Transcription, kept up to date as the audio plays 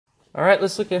All right,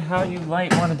 let's look at how you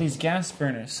light one of these gas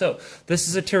burners. So this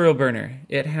is a Tyrrell burner.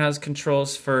 It has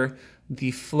controls for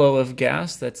the flow of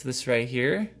gas. That's this right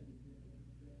here.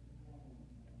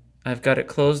 I've got it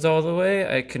closed all the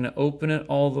way. I can open it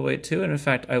all the way too. And in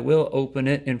fact, I will open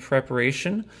it in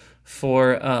preparation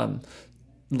for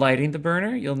lighting the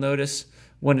burner. You'll notice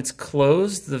when it's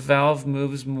closed, the valve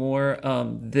moves more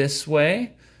this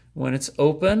way. When it's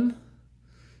open,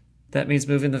 that means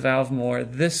moving the valve more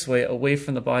this way, away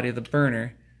from the body of the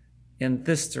burner in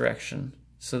this direction.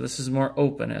 So this is more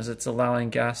open as it's allowing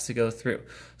gas to go through.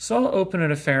 So I'll open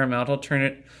it a fair amount. I'll turn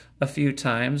it a few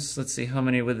times. Let's see, how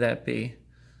many would that be?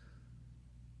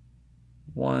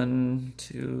 1,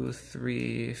 2,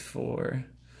 3, 4,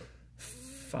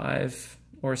 5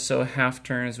 or so half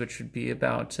turns, which would be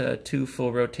about 2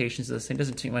 full rotations of this thing.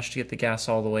 Doesn't take much to get the gas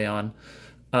all the way on.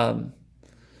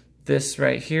 This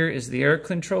right here is the air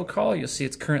control collar. You'll see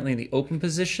it's currently in the open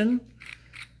position.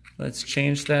 Let's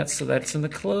change that so that it's in the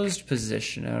closed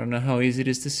position. I don't know how easy it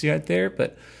is to see right there,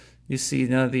 but you see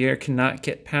now the air cannot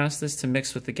get past this to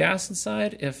mix with the gas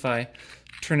inside. If I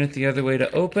turn it the other way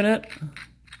to open it,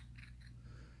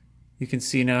 you can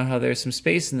see now how there's some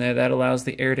space in there that allows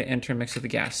the air to enter and mix with the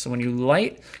gas. So when you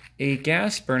light a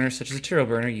gas burner, such as a Tyrrell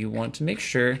burner, you want to make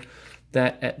sure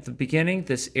that at the beginning,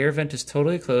 this air vent is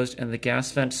totally closed and the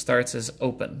gas vent starts as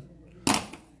open.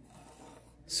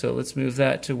 So let's move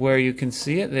that to where you can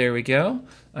see it. There we go.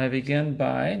 I begin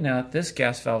by, now that this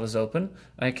gas valve is open,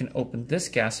 I can open this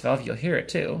gas valve, you'll hear it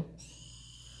too,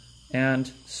 and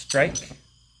strike,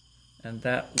 and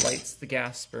that lights the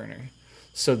gas burner.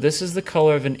 So this is the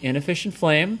color of an inefficient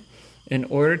flame. In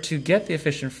order to get the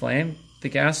efficient flame, the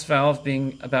gas valve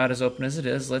being about as open as it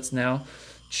is, let's now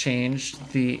change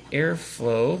the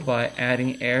airflow by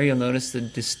adding air. You'll notice the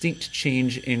distinct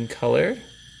change in color.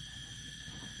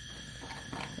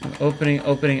 I'm opening,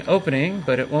 opening, opening,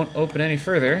 but it won't open any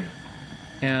further.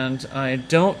 And I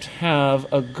don't have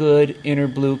a good inner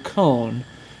blue cone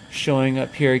showing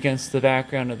up here against the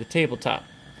background of the tabletop.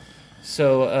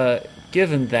 So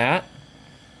given that,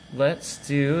 let's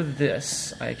do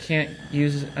this. Using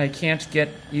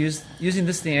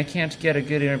this thing, I can't get a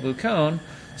good inner blue cone.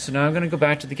 So now I'm going to go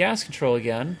back to the gas control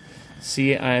again.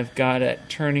 See, I've got it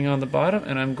turning on the bottom,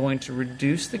 and I'm going to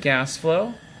reduce the gas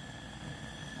flow.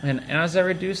 And as I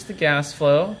reduce the gas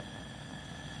flow,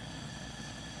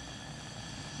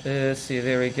 let's see,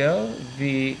 there we go.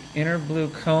 The inner blue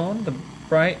cone, the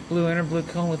bright blue inner blue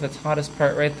cone with its hottest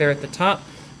part right there at the top,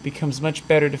 becomes much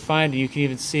better defined. You can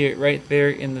even see it right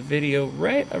there in the video,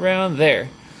 right around there.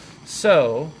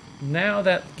 So now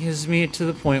that gives me to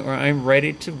the point where I'm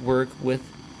ready to work with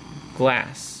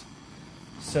glass.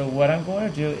 So what I'm going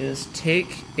to do is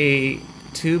take a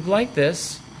tube like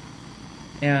this,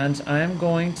 and I'm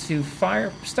going to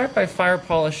start by fire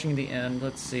polishing the end.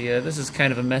 Let's see, this is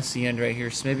kind of a messy end right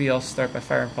here, so maybe I'll start by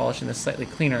fire polishing the slightly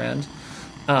cleaner end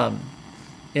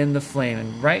in the flame.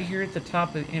 And right here at the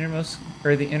top of the innermost,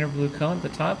 or the inner blue cone at the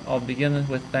top, I'll begin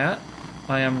with that.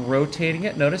 I am rotating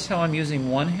it. Notice how I'm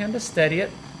using one hand to steady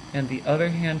it and the other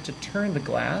hand to turn the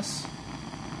glass.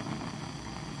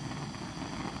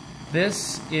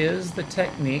 This is the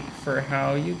technique for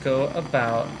how you go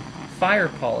about fire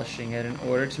polishing it in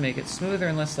order to make it smoother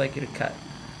and less likely to cut.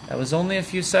 That was only a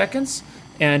few seconds,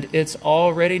 and it's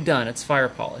already done. It's fire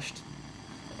polished.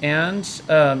 And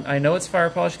I know it's fire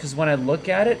polished because when I look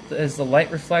at it, as the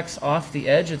light reflects off the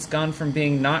edge, it's gone from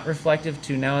being not reflective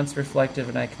to now it's reflective,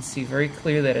 and I can see very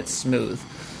clear that it's smooth.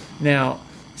 Now,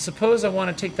 suppose I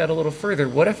want to take that a little further.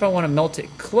 What if I want to melt it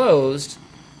closed?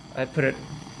 I put it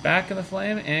back in the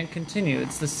flame and continue.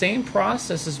 It's the same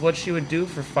process as what you would do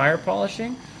for fire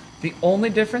polishing. The only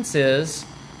difference is,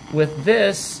 with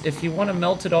this, if you want to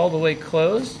melt it all the way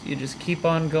closed, you just keep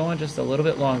on going just a little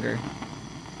bit longer.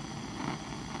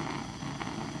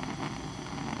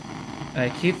 I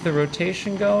keep the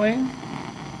rotation going.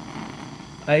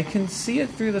 I can see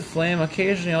it through the flame.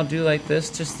 Occasionally I'll do like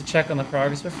this just to check on the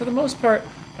progress, but for the most part,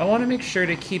 I want to make sure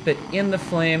to keep it in the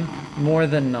flame more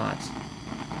than not.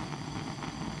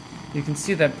 You can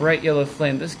see that bright yellow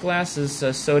flame. This glass is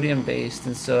sodium based,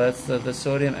 and so that's the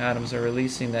sodium atoms are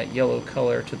releasing that yellow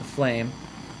color to the flame.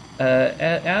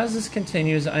 As this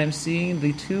continues, I'm seeing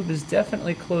the tube is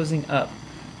definitely closing up.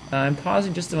 I'm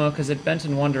pausing just a moment because it bent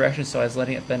in one direction, so I was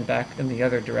letting it bend back in the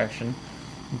other direction.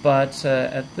 But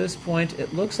at this point,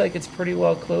 it looks like it's pretty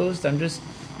well closed.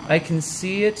 I can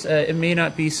see it. It may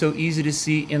not be so easy to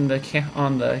see in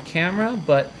on the camera,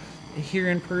 but here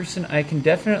in person, I can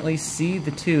definitely see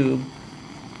the tube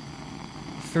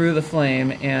through the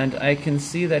flame, and I can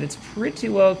see that it's pretty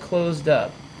well closed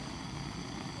up.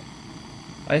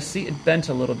 I see it bent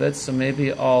a little bit, so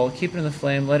maybe I'll keep it in the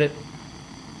flame,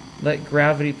 let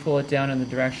gravity pull it down in the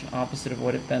direction opposite of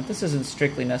what it bent. This isn't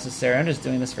strictly necessary. I'm just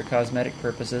doing this for cosmetic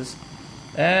purposes.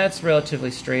 That's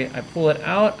relatively straight. I pull it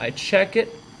out, I check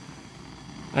it.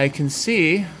 I can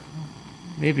see,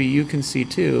 maybe you can see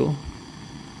too,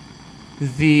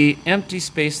 the empty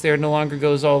space there no longer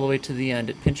goes all the way to the end.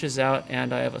 It pinches out,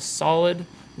 and I have a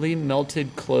solidly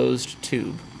melted closed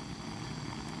tube.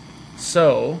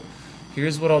 So,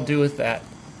 here's what I'll do with that.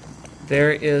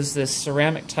 There is this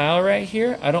ceramic tile right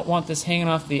here. I don't want this hanging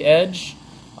off the edge.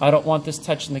 I don't want this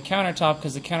touching the countertop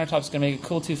because the countertop's going to make it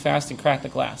cool too fast and crack the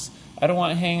glass. I don't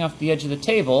want it hanging off the edge of the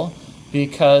table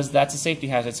because that's a safety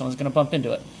hazard. Someone's going to bump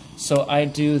into it. So I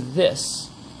do this.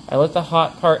 I let the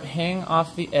hot part hang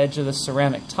off the edge of the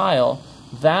ceramic tile.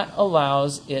 That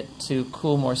allows it to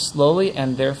cool more slowly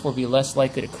and therefore be less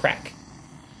likely to crack.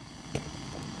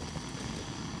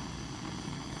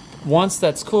 Once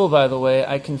that's cool, by the way,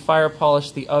 I can fire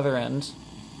polish the other end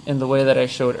in the way that I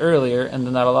showed earlier, and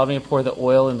then that'll allow me to pour the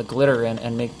oil and the glitter in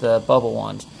and make the bubble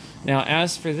wand. Now,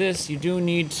 as for this, you do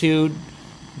need to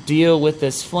deal with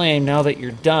this flame now that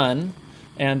you're done.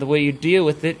 And the way you deal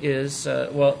with it is,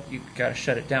 well, you got to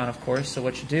shut it down, of course. So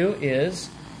what you do is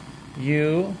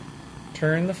you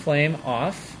turn the flame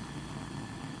off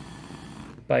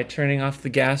by turning off the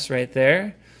gas right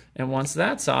there. And once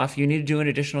that's off, you need to do an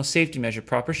additional safety measure.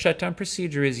 Proper shutdown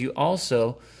procedure is you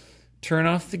also turn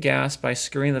off the gas by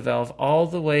screwing the valve all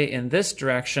the way in this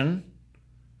direction.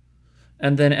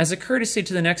 And then as a courtesy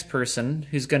to the next person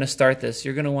who's going to start this,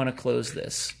 you're going to want to close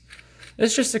this.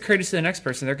 It's just a courtesy to the next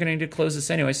person. They're going to need to close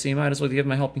this anyway, so you might as well give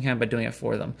them a helping hand by doing it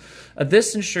for them.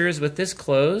 This ensures with this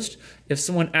closed, if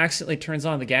someone accidentally turns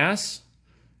on the gas,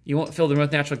 you won't fill the room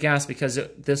with natural gas because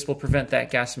this will prevent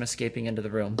that gas from escaping into the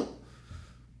room.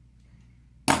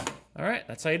 All right,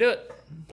 that's how you do it.